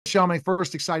gentlemen,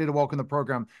 first excited to welcome the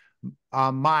program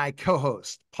my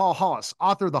co-host, Paul Hollis,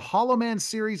 author of the Hollowman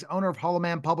series, owner of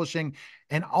Hollowman Publishing,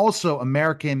 and also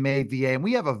American Made VA. And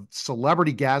we have a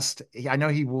celebrity guest. I know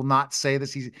he will not say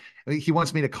this. He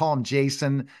wants me to call him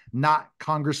Jason, not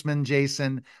Congressman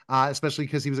Jason, especially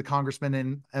because he was a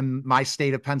congressman in my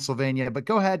state of Pennsylvania. But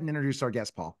go ahead and introduce our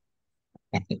guest, Paul.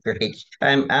 Great.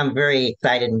 I'm very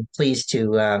excited and pleased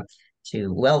to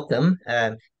welcome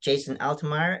Jason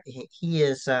Altmire. He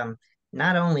is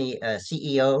not only a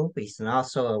CEO, but he's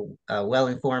also a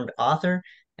well-informed author,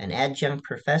 an adjunct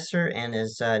professor, and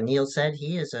as Neil said,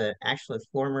 he is actually a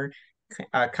former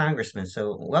congressman.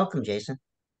 So welcome, Jason.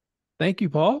 Thank you,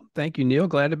 Paul. Thank you, Neil.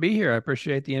 Glad to be here. I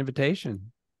appreciate the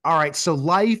invitation. All right. So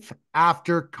life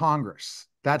after Congress.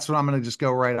 That's what I'm going to just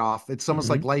go right off. It's almost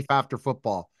like life after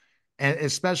football. And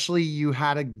especially you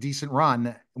had a decent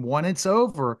run. When it's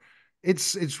over,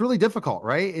 it's really difficult,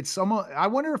 right? It's almost, I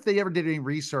wonder if they ever did any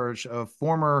research of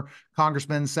former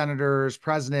congressmen, senators,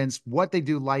 presidents, what they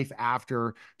do life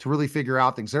after to really figure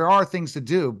out things. There are things to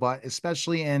do, but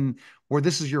especially in where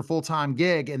this is your full-time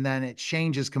gig and then it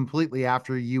changes completely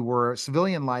after you were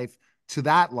civilian life to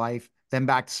that life, then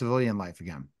back to civilian life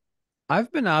again.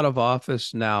 I've been out of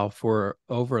office now for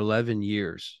over 11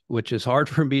 years, which is hard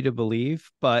for me to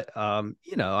believe. But I've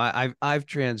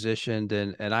transitioned,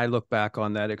 and I look back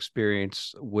on that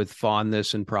experience with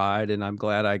fondness and pride, and I'm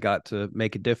glad I got to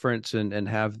make a difference and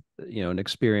have an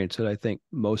experience that I think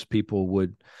most people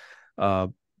would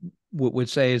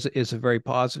say is a very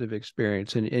positive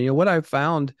experience. And what I've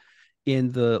found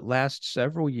in the last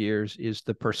several years is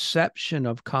the perception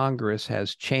of Congress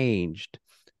has changed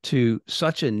to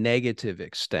such a negative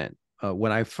extent.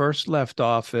 When I first left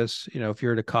office, if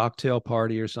you're at a cocktail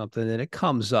party or something and it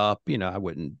comes up, I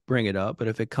wouldn't bring it up, but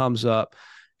if it comes up,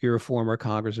 you're a former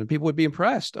congressman, people would be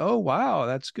impressed. Oh, wow,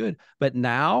 that's good. But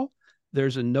now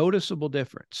there's a noticeable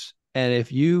difference. And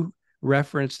if you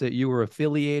reference that you were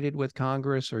affiliated with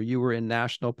Congress or you were in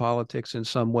national politics in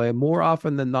some way, more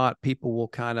often than not, people will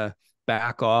kind of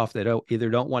back off. They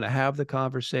don't want to have the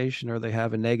conversation or they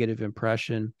have a negative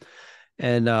impression.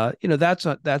 And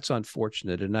that's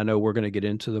unfortunate. And I know we're going to get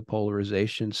into the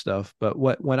polarization stuff, but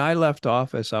when I left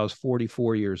office, I was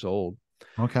 44 years old.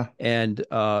 Okay. And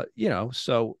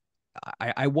so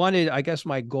I wanted, I guess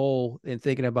my goal in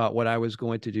thinking about what I was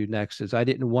going to do next is I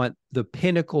didn't want the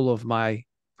pinnacle of my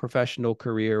professional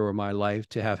career or my life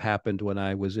to have happened when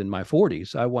I was in my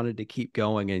 40s. I wanted to keep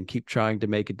going and keep trying to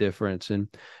make a difference and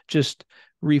just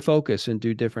refocus and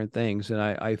do different things. And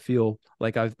I feel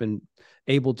like I've been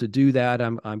able to do that.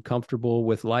 I'm comfortable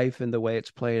with life and the way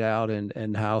it's played out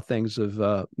and how things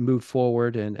have moved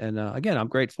forward. And again, I'm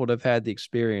grateful to have had the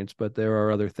experience, but there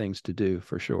are other things to do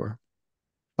for sure.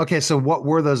 Okay, so what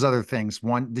were those other things?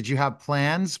 One, did you have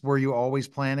plans? Were you always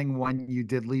planning when you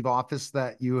did leave office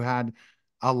that you had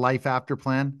a life after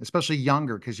plan, especially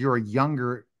younger, because you're a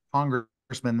younger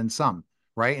congressman than some,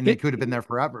 right? And they could have been there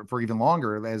forever, for even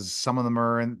longer, as some of them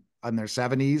are in their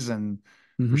 70s and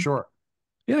for sure.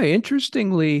 Yeah,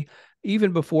 interestingly,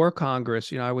 even before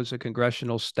Congress, I was a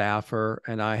congressional staffer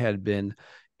and I had been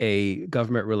a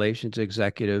government relations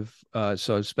executive.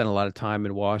 So I spent a lot of time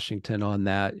in Washington on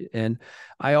that. And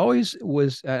I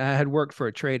had worked for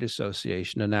a trade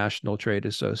association, a national trade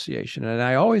association. And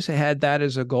I always had that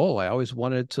as a goal. I always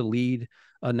wanted to lead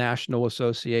a national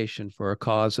association for a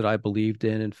cause that I believed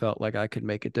in and felt like I could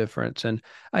make a difference. And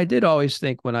I did always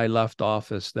think when I left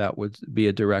office, that would be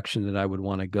a direction that I would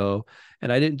want to go.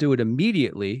 And I didn't do it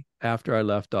immediately after I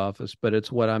left office, but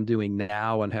it's what I'm doing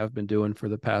now and have been doing for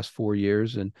the past 4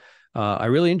 years. And I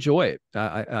really enjoy it.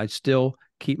 I still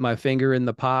keep my finger in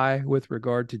the pie with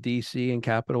regard to DC and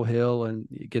Capitol Hill and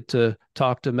get to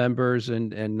talk to members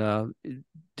and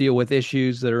deal with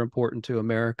issues that are important to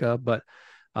America. But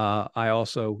I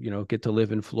also, get to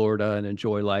live in Florida and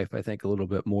enjoy life, I think, a little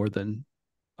bit more than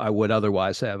I would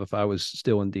otherwise have if I was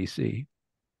still in DC.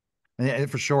 Yeah,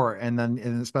 for sure. And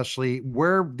especially,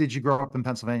 where did you grow up in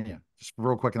Pennsylvania? Just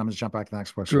real quick, and I'm going to jump back to the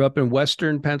next question. Grew up in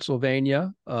Western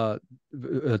Pennsylvania, a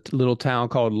little town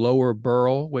called Lower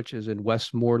Burrell, which is in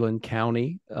Westmoreland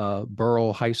County.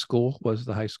 Burrell High School was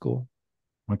the high school.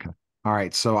 Okay. All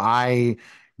right. So I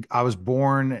was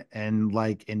born in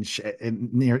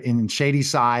Shady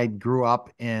Side, grew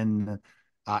up in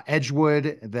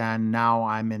Edgewood. Then now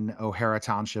I'm in O'Hara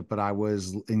Township, but I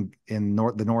was in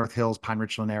the North Hills, Pine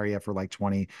Richland area for like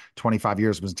 25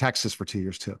 years. I was in Texas for 2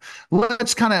 years too.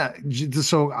 Let's kind of,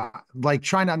 like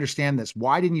trying to understand this.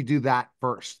 Why didn't you do that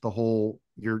first?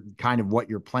 What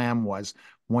your plan was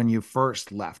when you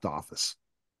first left office.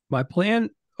 My plan,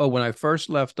 when I first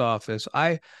left office,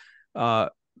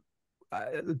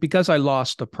 because I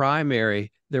lost the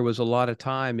primary, there was a lot of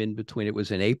time in between. It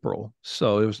was in April.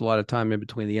 So there was a lot of time in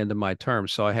between the end of my term.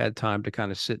 So I had time to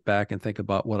kind of sit back and think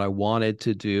about what I wanted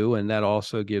to do. And that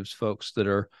also gives folks that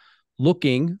are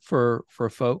looking for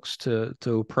folks to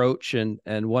approach. And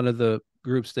one of the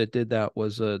groups that did that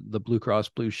was the Blue Cross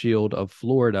Blue Shield of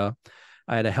Florida.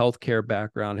 I had a healthcare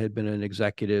background, had been an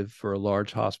executive for a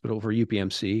large hospital for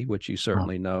UPMC, which you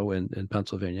certainly know in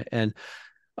Pennsylvania. And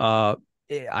uh,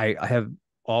 I have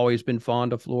always been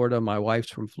fond of Florida. My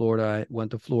wife's from Florida. I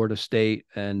went to Florida State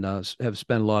and have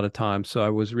spent a lot of time. So I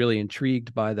was really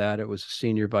intrigued by that. It was a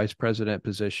senior vice president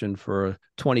position for a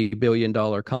 $20 billion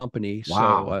company.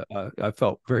 Wow. So I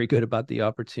felt very good about the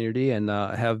opportunity and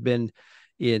have been.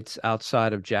 It's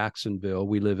outside of Jacksonville.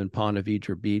 We live in Ponte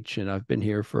Vedra Beach, and I've been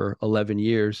here for 11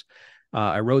 years.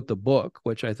 I wrote the book,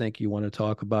 which I think you want to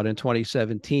talk about, in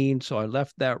 2017. So I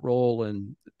left that role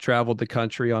and traveled the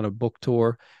country on a book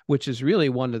tour, which is really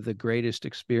one of the greatest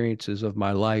experiences of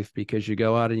my life, because you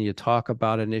go out and you talk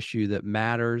about an issue that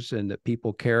matters and that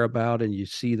people care about, and you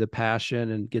see the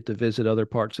passion and get to visit other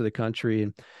parts of the country.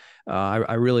 And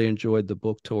I really enjoyed the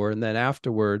book tour. And then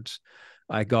afterwards,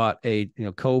 I got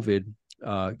COVID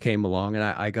came along, and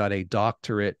I got a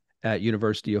doctorate at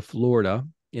University of Florida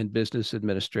in business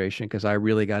administration because I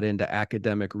really got into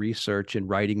academic research. And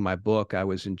writing my book, I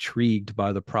was intrigued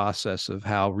by the process of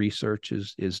how research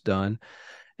is done.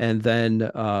 And then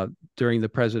during the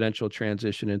presidential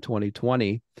transition in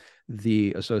 2020,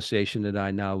 the association that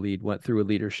I now lead went through a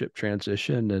leadership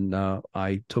transition, and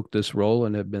I took this role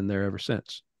and have been there ever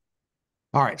since.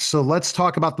 All right. So let's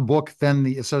talk about the book, then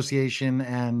the association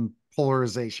and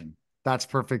polarization. That's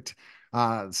perfect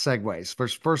segues.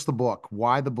 First, the book.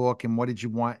 Why the book, and what did you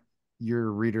want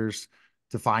your readers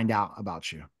to find out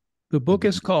about you? The book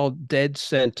is called Dead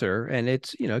Center, and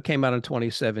it came out in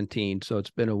 2017, so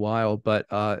it's been a while.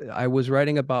 But I was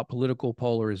writing about political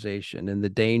polarization and the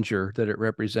danger that it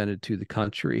represented to the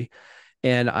country.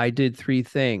 And I did three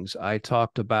things. I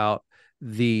talked about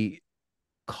the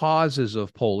causes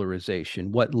of polarization,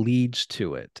 what leads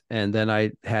to it. And then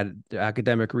I had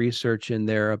academic research in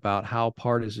there about how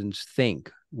partisans think,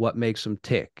 what makes them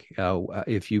tick.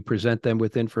 If you present them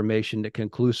with information that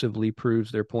conclusively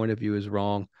proves their point of view is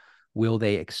wrong, will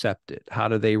they accept it? How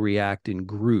do they react in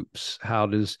groups? How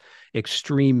does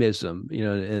extremism,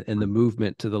 and the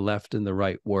movement to the left and the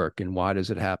right work, and why does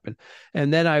it happen?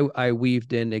 And then I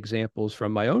weaved in examples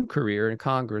from my own career in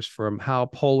Congress from how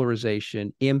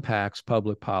polarization impacts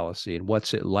public policy and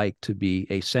what's it like to be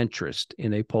a centrist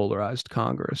in a polarized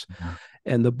Congress. Yeah.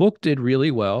 And the book did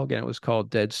really well. Again, it was called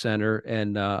Dead Center.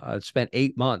 And I spent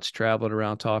 8 months traveling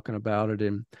around talking about it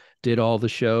and did all the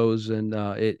shows, and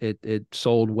it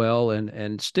sold well.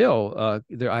 And still,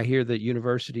 I hear that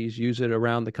universities use it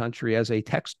around the country as a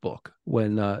textbook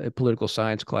when political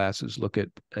science classes look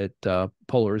at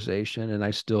polarization. And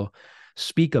I still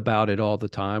speak about it all the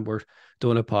time. We're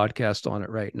doing a podcast on it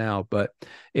right now, but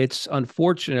it's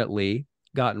unfortunately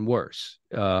gotten worse.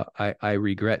 I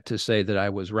regret to say that I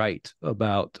was right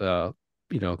about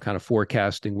kind of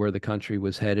forecasting where the country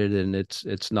was headed, and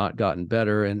it's not gotten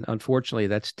better. And unfortunately,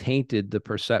 that's tainted the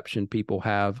perception people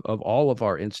have of all of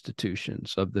our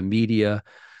institutions, of the media,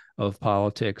 of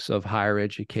politics, of higher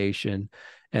education.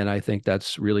 And I think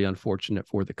that's really unfortunate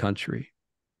for the country.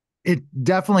 It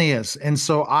definitely is. And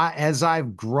so as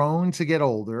I've grown to get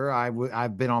older,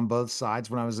 I've been on both sides.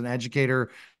 When I was an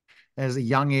educator, as a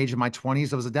young age in my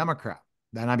 20s, I was a Democrat.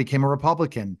 Then I became a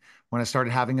Republican when I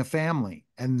started having a family.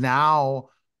 And now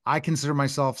I consider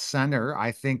myself center.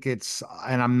 I think and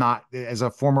I'm not, as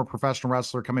a former professional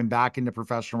wrestler coming back into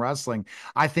professional wrestling,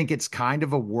 I think it's kind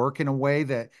of a work in a way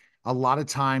that a lot of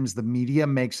times the media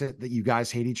makes it that you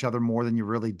guys hate each other more than you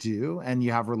really do. And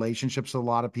you have relationships with a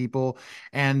lot of people,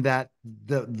 and that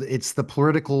it's the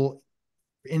political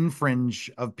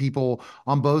infringe of people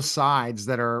on both sides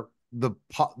that are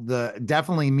the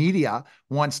definitely media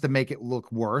wants to make it look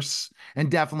worse,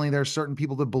 and definitely there's certain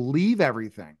people that believe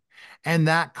everything, and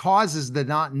that causes the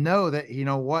not know that,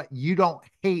 what, you don't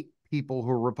hate people who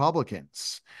are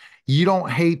Republicans. You don't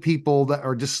hate people that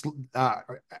are just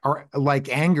are like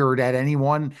angered at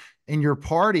anyone in your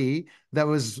party that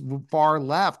was far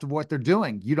left of what they're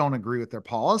doing. You don't agree with their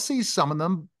policies, some of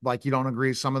them, like you don't agree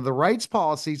with some of the rights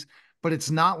policies, but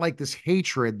it's not like this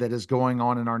hatred that is going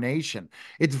on in our nation.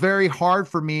 It's very hard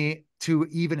for me to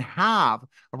even have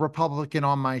a Republican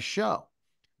on my show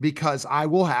because I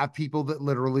will have people that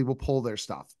literally will pull their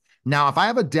stuff. Now, if I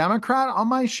have a Democrat on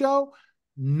my show,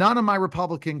 none of my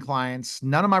Republican clients,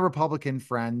 none of my Republican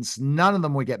friends, none of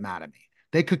them would get mad at me.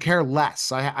 They could care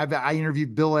less. I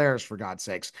interviewed Bill Ayers, for God's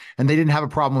sakes, and they didn't have a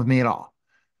problem with me at all.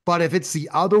 But if it's the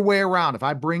other way around, if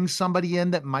I bring somebody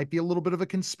in that might be a little bit of a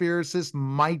conspiracist,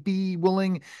 might be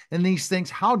willing in these things,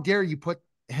 how dare you put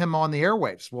him on the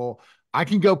airwaves? Well, I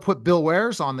can go put Bill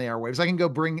Wares on the airwaves. I can go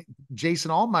bring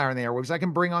Jason Altmire on the airwaves. I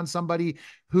can bring on somebody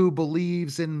who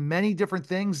believes in many different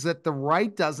things that the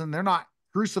right doesn't. They're not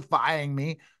crucifying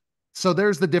me. So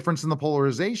there's the difference in the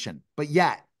polarization. But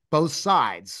yet, both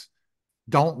sides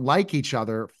don't like each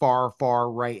other, far,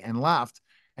 far right and left.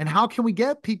 And how can we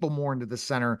get people more into the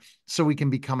center so we can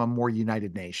become a more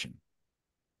united nation?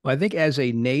 Well, I think as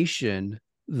a nation,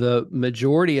 the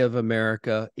majority of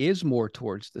America is more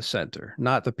towards the center,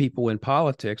 not the people in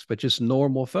politics, but just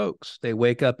normal folks. They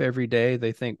wake up every day.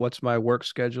 They think, what's my work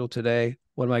schedule today?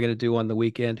 What am I going to do on the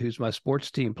weekend? Who's my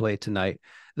sports team play tonight?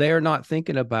 They are not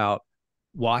thinking about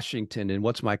Washington and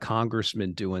what's my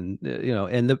congressman doing,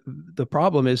 and the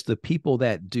problem is the people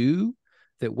that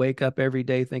wake up every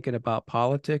day thinking about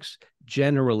politics,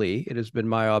 generally, it has been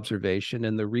my observation,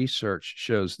 and the research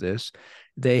shows this,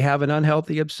 they have an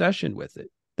unhealthy obsession with it.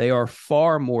 They are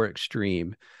far more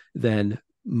extreme than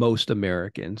most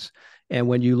Americans. And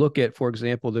when you look at, for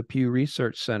example, the Pew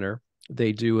Research Center,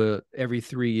 they do every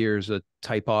 3 years a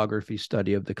typography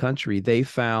study of the country. They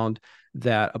found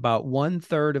that about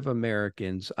 1/3 of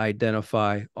Americans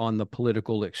identify on the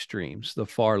political extremes, the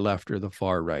far left or the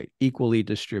far right, equally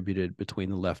distributed between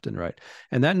the left and right.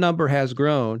 And that number has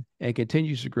grown and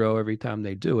continues to grow every time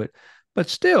they do it. But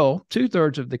still,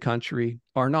 2/3 of the country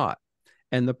are not.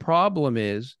 And the problem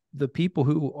is the people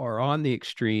who are on the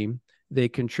extreme, they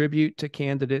contribute to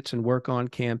candidates and work on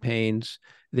campaigns.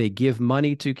 They give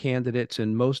money to candidates.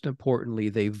 And most importantly,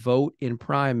 they vote in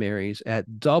primaries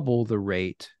at double the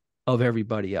rate of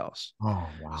everybody else. Oh,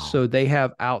 wow. So they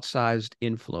have outsized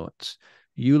influence.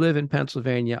 You live in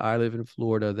Pennsylvania, I live in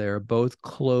Florida. They're both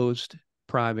closed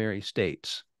primary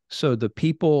states. So the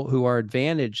people who are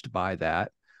advantaged by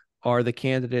that are the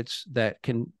candidates that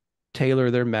can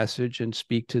tailor their message and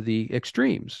speak to the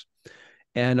extremes.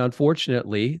 And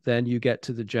unfortunately, then you get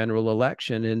to the general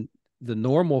election and the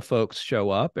normal folks show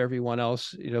up. Everyone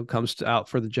else, comes out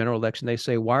for the general election. They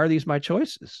say, why are these my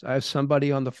choices? I have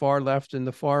somebody on the far left and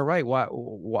the far right.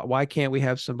 Why can't we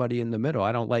have somebody in the middle?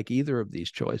 I don't like either of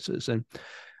these choices. And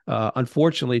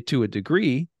unfortunately, to a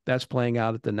degree, that's playing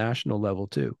out at the national level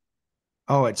too.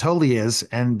 Oh, it totally is.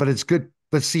 But it's good.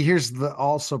 But see, here's the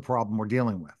also problem we're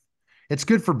dealing with. It's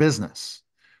good for business.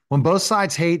 When both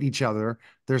sides hate each other,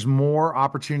 there's more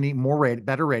opportunity,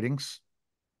 better ratings.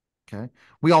 Okay.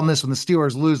 We all miss when the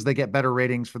Steelers lose, they get better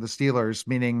ratings for the Steelers,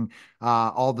 meaning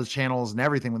all the channels and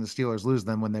everything when the Steelers lose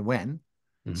than when they win.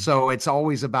 Mm-hmm. So it's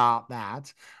always about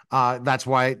that. That's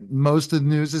why most of the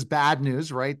news is bad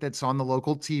news, right? That's on the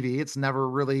local TV. It's never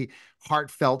really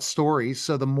heartfelt stories.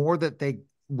 So the more that they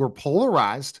were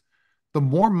polarized, the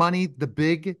more money the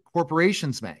big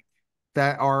corporations make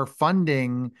that are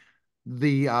funding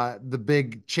the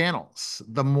big channels,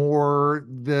 the more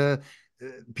the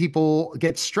people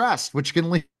get stressed, which can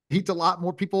lead to a lot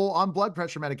more people on blood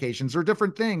pressure medications or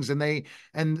different things. And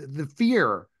the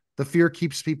fear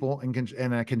keeps people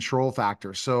in a control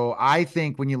factor. So I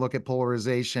think when you look at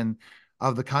polarization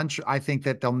of the country, I think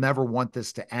that they'll never want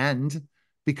this to end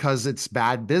because it's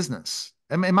bad business.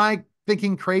 Am I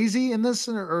thinking crazy in this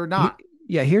or not?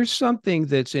 Yeah, here's something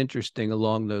that's interesting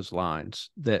along those lines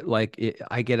that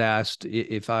I get asked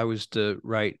if I was to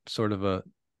write sort of a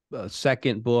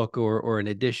second book or an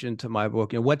addition to my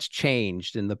book, what's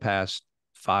changed in the past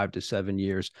 5 to 7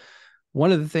 years.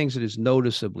 One of the things that has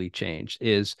noticeably changed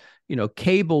is,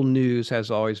 cable news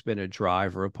has always been a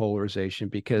driver of polarization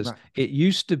because right. It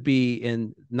used to be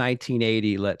in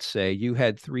 1980, let's say, you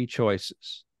had 3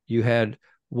 choices. You had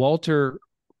Walter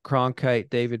Cronkite,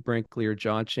 David Brinkley, or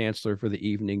John Chancellor for the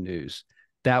evening news.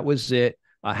 That was it,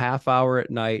 a half hour at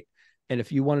night. And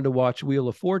if you wanted to watch Wheel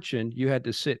of Fortune, you had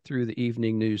to sit through the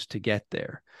evening news to get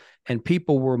there. And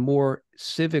people were more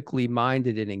civically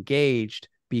minded and engaged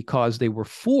because they were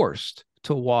forced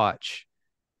to watch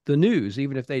the news,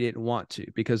 even if they didn't want to,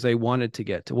 because they wanted to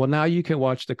get to. Well, now you can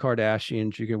watch the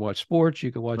Kardashians, you can watch sports,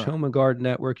 you can watch right. Home and Garden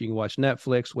Network, you can watch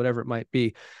Netflix, whatever it might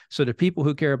be. So the people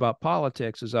who care about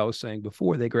politics, as I was saying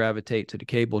before, they gravitate to the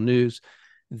cable news.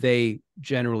 They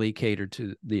generally cater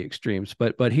to the extremes.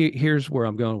 But here's where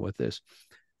I'm going with this.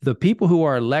 The people who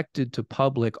are elected to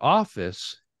public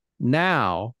office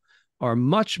now are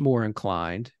much more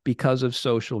inclined, because of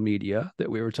social media that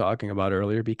we were talking about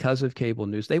earlier, because of cable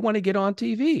news. They want to get on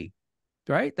TV,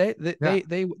 right?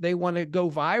 They want to go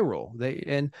viral.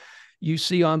 And you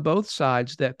see on both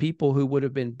sides that people who would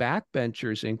have been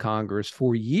backbenchers in Congress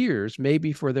for years,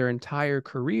 maybe for their entire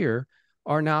career,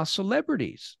 are now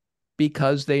celebrities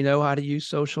because they know how to use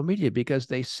social media, because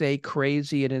they say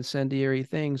crazy and incendiary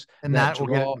things And that that will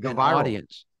draw go an viral.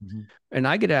 audience. And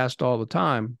I get asked all the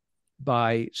time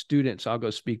by students. I'll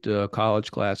go speak to a college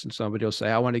class and somebody will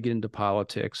say, I want to get into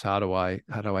politics. How do I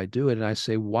do it? And I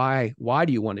say, why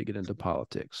do you want to get into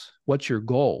politics? What's your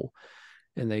goal?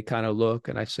 And they kind of look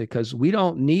and I say, because we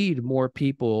don't need more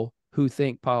people who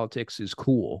think politics is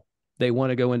cool. They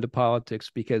want to go into politics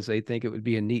because they think it would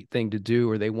be a neat thing to do,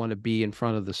 or they want to be in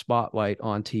front of the spotlight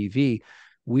on TV.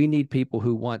 We need people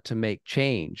who want to make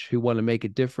change, who want to make a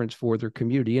difference for their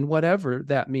community, and whatever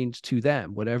that means to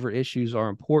them, whatever issues are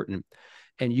important.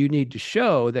 And you need to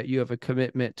show that you have a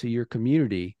commitment to your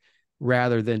community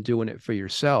rather than doing it for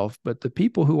yourself. But the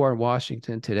people who are in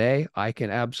Washington today, I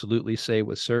can absolutely say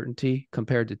with certainty,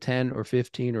 compared to 10 or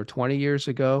 15 or 20 years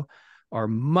ago, are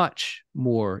much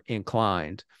more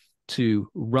inclined to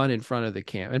run in front of the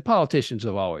camp. And politicians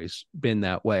have always been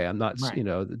that way. I'm not,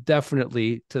 right,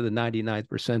 definitely to the 99th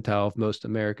percentile of most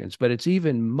Americans, but it's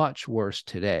even much worse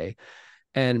today.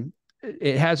 And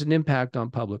it has an impact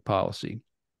on public policy.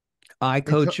 I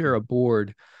co-chair a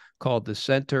board called the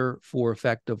Center for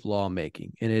Effective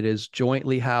Lawmaking, and it is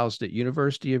jointly housed at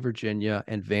University of Virginia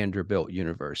and Vanderbilt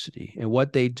University. And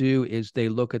what they do is they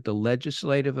look at the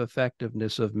legislative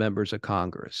effectiveness of members of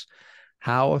Congress.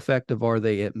 How effective are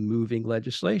they at moving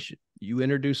legislation? You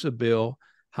introduce a bill,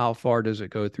 how far does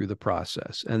it go through the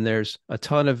process? And there's a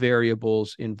ton of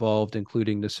variables involved,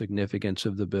 including the significance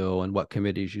of the bill and what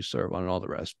committees you serve on and all the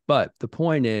rest. But the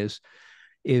point is,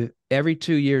 if every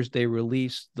 2 years they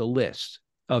release the list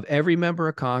of every member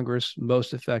of Congress,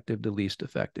 most effective to least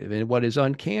effective. And what is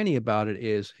uncanny about it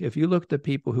is, if you look at the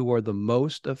people who are the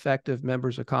most effective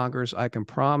members of Congress, I can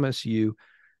promise you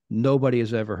nobody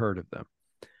has ever heard of them.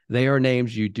 They are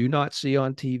names you do not see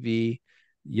on TV.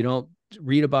 You don't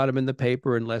read about them in the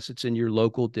paper unless it's in your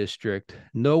local district.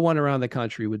 No one around the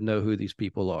country would know who these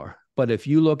people are. But if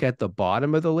you look at the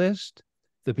bottom of the list,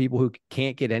 the people who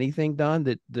can't get anything done,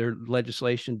 that their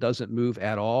legislation doesn't move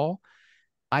at all,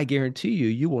 I guarantee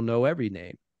you will know every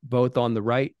name, both on the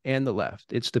right and the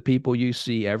left. It's the people you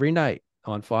see every night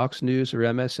on Fox News or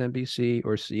MSNBC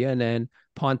or CNN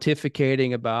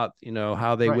pontificating about,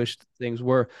 how they wish things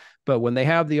were. But when they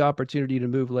have the opportunity to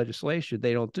move legislation,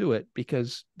 they don't do it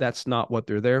because that's not what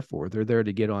they're there for. They're there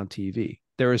to get on TV.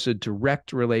 There is a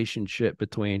direct relationship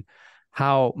between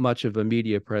how much of a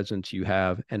media presence you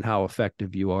have and how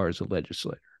effective you are as a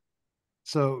legislator.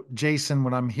 So, Jason,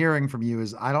 what I'm hearing from you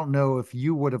is I don't know if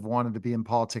you would have wanted to be in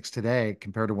politics today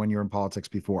compared to when you were in politics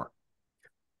before.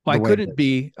 Well, I couldn't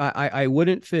be. I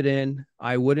wouldn't fit in.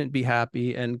 I wouldn't be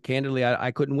happy. And candidly,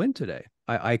 I couldn't win today.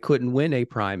 I couldn't win a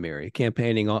primary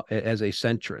campaigning as a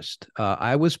centrist.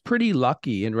 I was pretty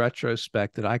lucky in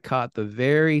retrospect that I caught the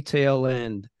very tail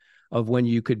end of when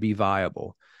you could be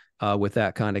viable with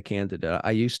that kind of candidate.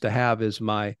 I used to have as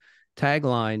my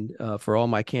tagline for all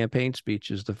my campaign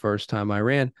speeches the first time I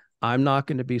ran, I'm not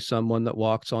going to be someone that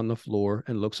walks on the floor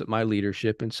and looks at my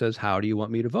leadership and says, how do you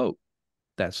want me to vote?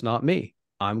 That's not me.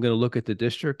 I'm going to look at the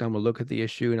district, I'm going to look at the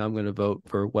issue, and I'm going to vote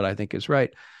for what I think is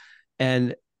right.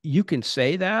 And you can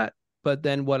say that, but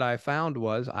then what I found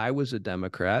was I was a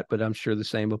Democrat, but I'm sure the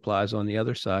same applies on the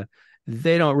other side.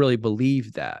 They don't really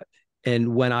believe that.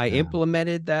 And when I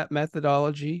implemented that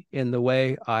methodology in the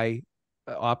way I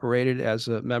operated as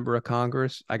a member of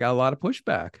Congress, I got a lot of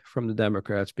pushback from the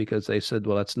Democrats because they said,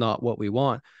 well, that's not what we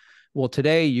want. Well,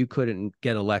 today you couldn't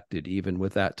get elected even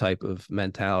with that type of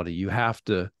mentality. You have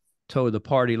to toe the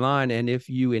party line. And if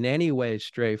you in any way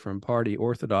stray from party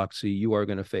orthodoxy, you are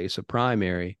going to face a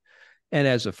primary. And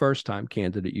as a first-time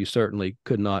candidate, you certainly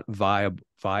could not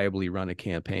viably run a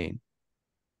campaign.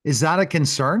 Is that a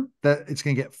concern that it's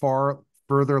going to get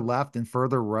further left and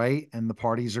further right, and the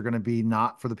parties are going to be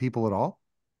not for the people at all?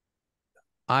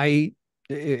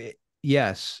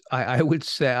 Yes, I would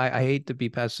say I hate to be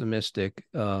pessimistic.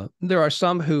 There are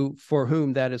some for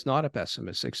whom that is not a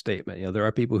pessimistic statement. There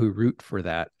are people who root for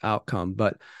that outcome,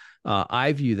 but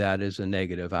I view that as a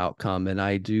negative outcome, and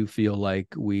I do feel like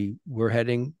we're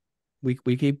heading. We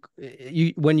keep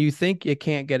when you think it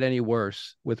can't get any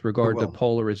worse with regard to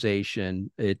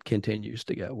polarization, it continues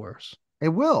to get worse. It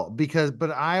will,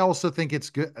 but I also think it's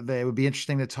good. It would be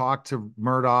interesting to talk to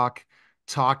Murdoch,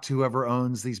 talk to whoever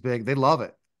owns these big. They love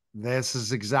it. This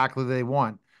is exactly what they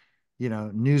want.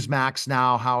 Newsmax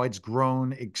now, how it's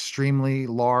grown extremely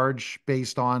large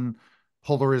based on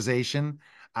polarization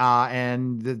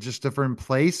and just different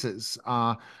places.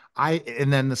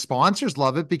 And then the sponsors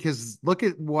love it because look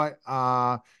at what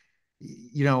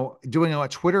doing a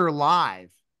Twitter live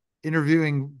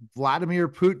interviewing Vladimir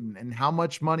Putin and how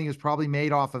much money is probably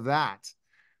made off of that.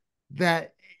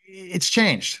 That it's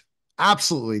changed.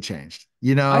 absolutely changed.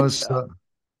 I So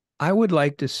I would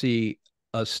like to see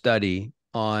a study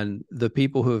on the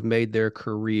people who have made their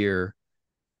career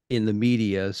in the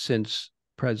media since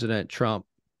President Trump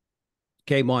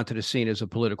came onto the scene as a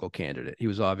political candidate. He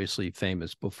was obviously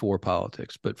famous before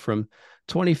politics, but from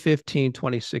 2015,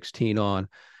 2016 on,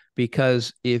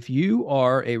 because if you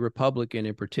are a Republican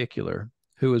in particular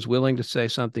who is willing to say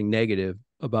something negative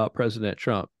about President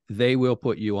Trump, they will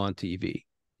put you on TV.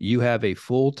 You have a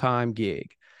full time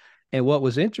gig. And what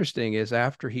was interesting is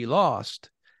after he lost,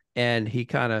 and he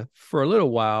kind of, for a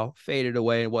little while, faded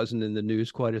away and wasn't in the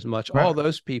news quite as much. right. All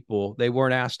those people, they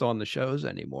weren't asked on the shows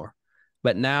anymore.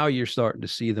 But now you're starting to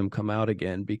see them come out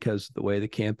again because of the way the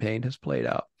campaign has played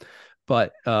out.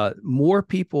 But more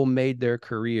people made their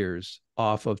careers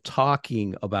off of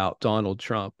talking about Donald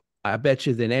Trump, I bet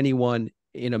you, than anyone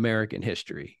in American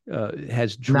history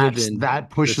has And driven that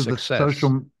the pushes success.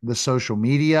 the social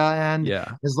media end.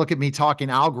 Yeah. Is look at me talking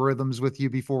algorithms with you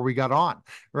before we got on,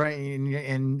 right?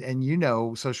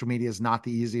 And social media is not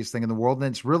the easiest thing in the world, and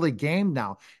it's really gamed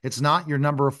now. It's not your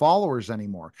number of followers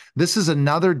anymore. This is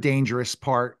another dangerous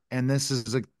part, and this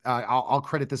is I'll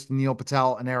credit this to Neil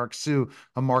Patel and Eric Sue,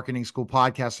 a marketing school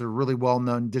podcast. They're really well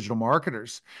known digital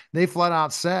marketers. They flat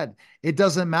out said it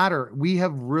doesn't matter. We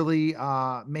have really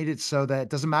made it so that it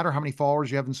doesn't matter how many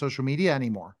followers you have in social media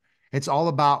anymore. It's all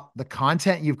about the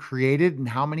content you've created and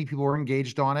how many people are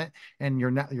engaged on it. And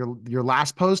your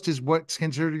last post is what's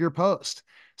considered your post.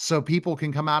 So people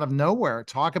can come out of nowhere,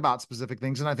 talk about specific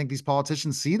things. And I think these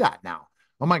politicians see that now.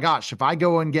 Oh my gosh, if I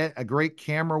go and get a great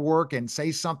camera work and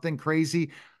say something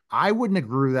crazy, I wouldn't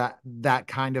agree with that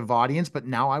kind of audience, but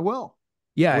now I will.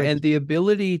 Yeah, Which and the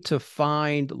ability to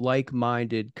find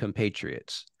like-minded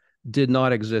compatriots did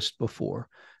not exist before.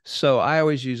 So I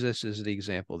always use this as the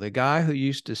example. The guy who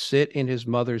used to sit in his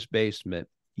mother's basement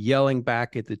yelling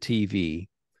back at the TV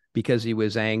because he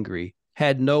was angry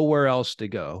had nowhere else to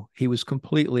go. He was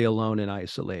completely alone and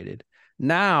isolated.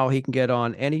 Now he can get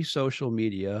on any social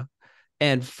media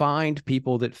and find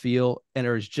people that feel and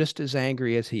are just as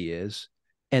angry as he is,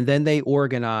 and then they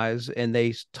organize and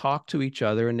they talk to each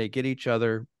other and they get each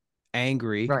other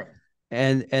angry. right,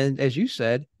 And as you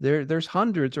said, there's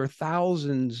hundreds or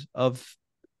thousands of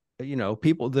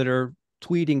people that are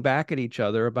tweeting back at each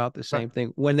other about the right. same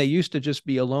thing when they used to just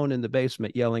be alone in the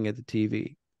basement yelling at the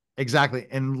TV. Exactly.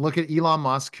 And look at Elon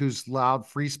Musk, who's allowed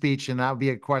free speech. And that would be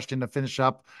a question to finish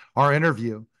up our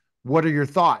interview. What are your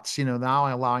thoughts?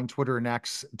 Now allowing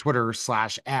Twitter/X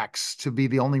to be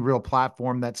the only real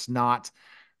platform that's not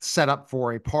set up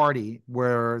for a party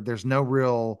where there's no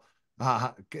real,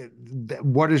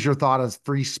 what is your thought of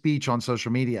free speech on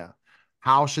social media?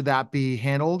 How should that be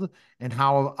handled? And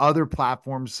how have other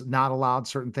platforms not allowed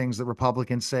certain things that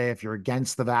Republicans say if you're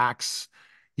against the vax,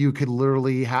 you could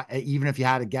literally even if you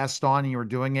had a guest on and you were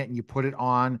doing it and you put it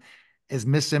on as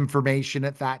misinformation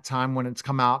at that time when it's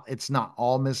come out, it's not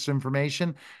all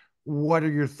misinformation. What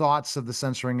are your thoughts of the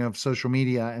censoring of social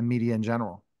media and media in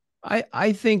general?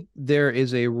 I think there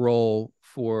is a role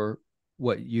for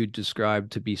what you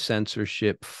described to be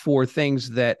censorship for things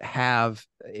that have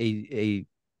a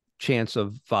chance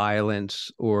of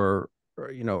violence or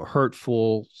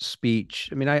hurtful speech.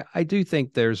 I mean, I do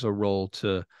think there's a role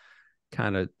to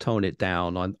kind of tone it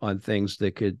down on things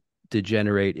that could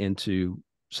degenerate into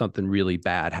something really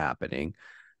bad happening.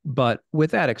 But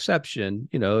with that exception,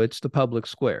 it's the public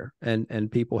square,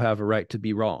 and people have a right to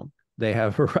be wrong. They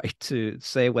have a right to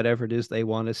say whatever it is they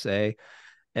want to say.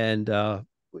 And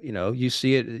you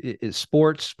see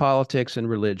sports, politics, and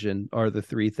religion are the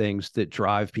three things that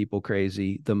drive people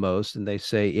crazy the most, and they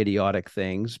say idiotic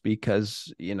things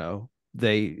because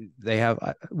they have,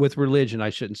 with religion,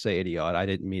 I shouldn't say idiot, I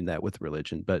didn't mean that with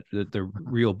religion, but the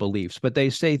real beliefs, but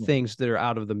they say things that are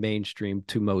out of the mainstream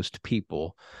to most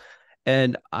people.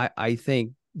 And I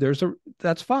think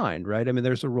that's fine, right? I mean,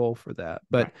 there's a role for that.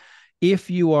 But Right. if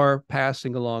you are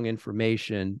passing along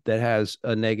information that has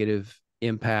a negative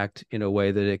impact in a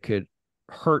way that it could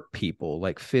hurt people,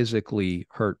 like physically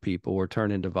hurt people or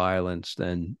turn into violence,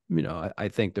 then I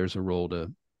think there's a role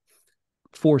to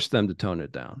force them to tone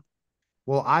it down.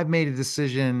 Well, I've made a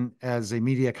decision as a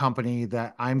media company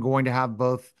that I'm going to have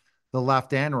both the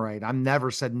left and right. I've never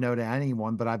said no to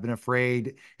anyone, but I've been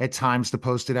afraid at times to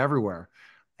post it everywhere.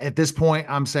 At this point,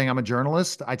 I'm saying I'm a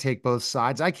journalist. I take both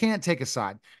sides. I can't take a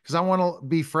side because I want to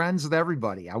be friends with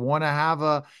everybody. I want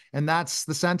to and that's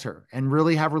the center, and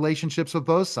really have relationships with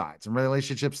both sides and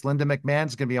relationships. Linda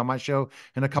McMahon's going to be on my show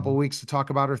in a couple of weeks to talk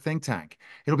about her think tank.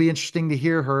 It'll be interesting to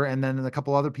hear her, and then a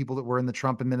couple other people that were in the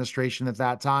Trump administration at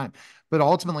that time. But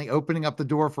ultimately, opening up the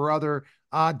door for other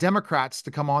Democrats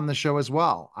to come on the show as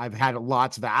well. I've had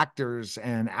lots of actors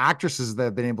and actresses that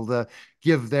have been able to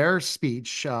give their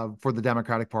speech for the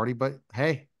Democratic Party. But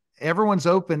hey, everyone's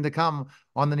open to come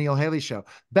on the Neil Haley Show.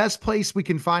 Best place we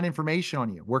can find information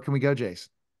on you. Where can we go, Jason?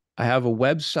 I have a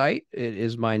website. It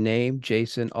is my name,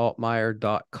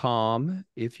 jasonaltmire.com.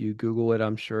 If you Google it,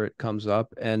 I'm sure it comes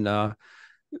up. And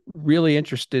really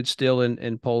interested still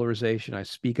in polarization. I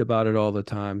speak about it all the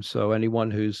time. So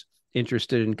anyone who's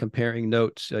interested in comparing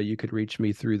notes, you could reach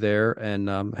me through there, and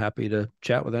I'm happy to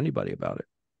chat with anybody about it.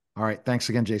 All right. Thanks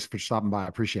again, Jason, for stopping by. I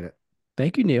appreciate it.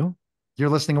 Thank you, Neil. You're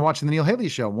listening and watching The Neil Haley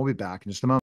Show, and we'll be back in just a moment.